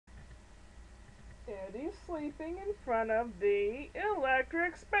and he's sleeping in front of the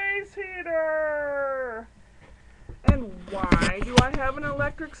electric space heater. And why do I have an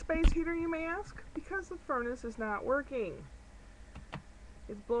electric space heater, you may ask? Because the furnace is not working.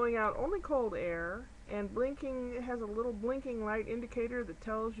 It's blowing out only cold air, and blinking. It has a little blinking light indicator that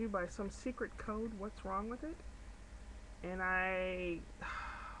tells you by some secret code what's wrong with it. And I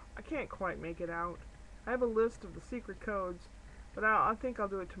can't quite make it out. I have a list of the secret codes, but I think I'll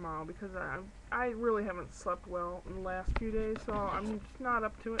do it tomorrow because I really haven't slept well in the last few days, so I'm just not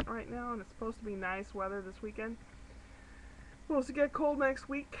up to it right now, and it's supposed to be nice weather this weekend. Supposed to get cold next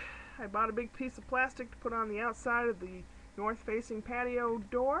week. I bought a big piece of plastic to put on the outside of the north-facing patio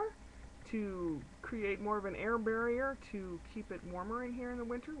door to create more of an air barrier to keep it warmer in here in the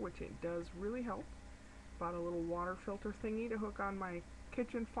winter, which it does really help. Bought a little water filter thingy to hook on my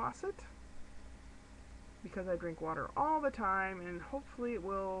kitchen faucet because I drink water all the time, and hopefully it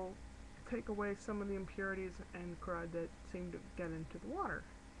will take away some of the impurities and crud that seem to get into the water.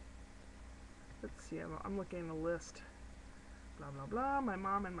 Let's see, I'm looking at a list. Blah blah blah. My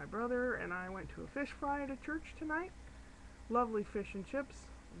mom and my brother and I went to a fish fry at a church tonight. Lovely fish and chips,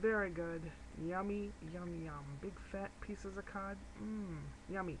 very good. Yummy, yum yum. Big fat pieces of cod.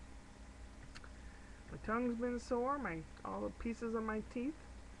 Yummy. My tongue's been sore. All the pieces of my teeth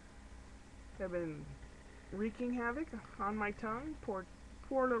have been wreaking havoc on my tongue. Poor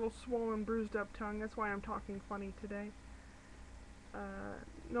little swollen, bruised up tongue. That's why I'm talking funny today.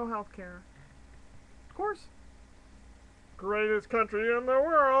 No health care. Of course. Greatest country in the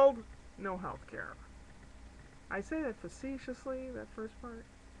world. No health care. I say that facetiously, that first part.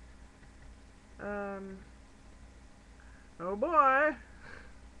 Oh boy.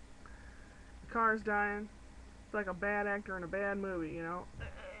 The car's dying. It's like a bad actor in a bad movie, you know.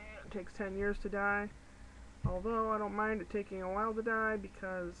 It takes 10 years to die. Although I don't mind it taking a while to die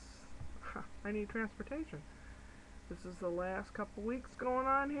because I need transportation. This is the last couple weeks going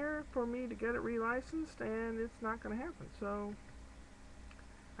on here for me to get it relicensed, and it's not going to happen. So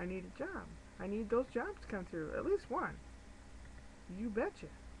I need a job. I need those jobs to come through. At least one. You betcha.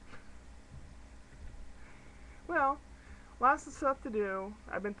 Well, lots of stuff to do.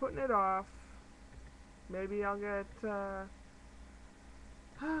 I've been putting it off. Maybe I'll get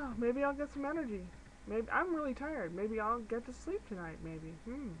maybe I'll get some energy. Maybe I'm really tired. Maybe I'll get to sleep tonight, maybe.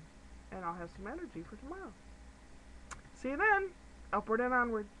 And I'll have some energy for tomorrow. See you then. Upward and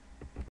onward.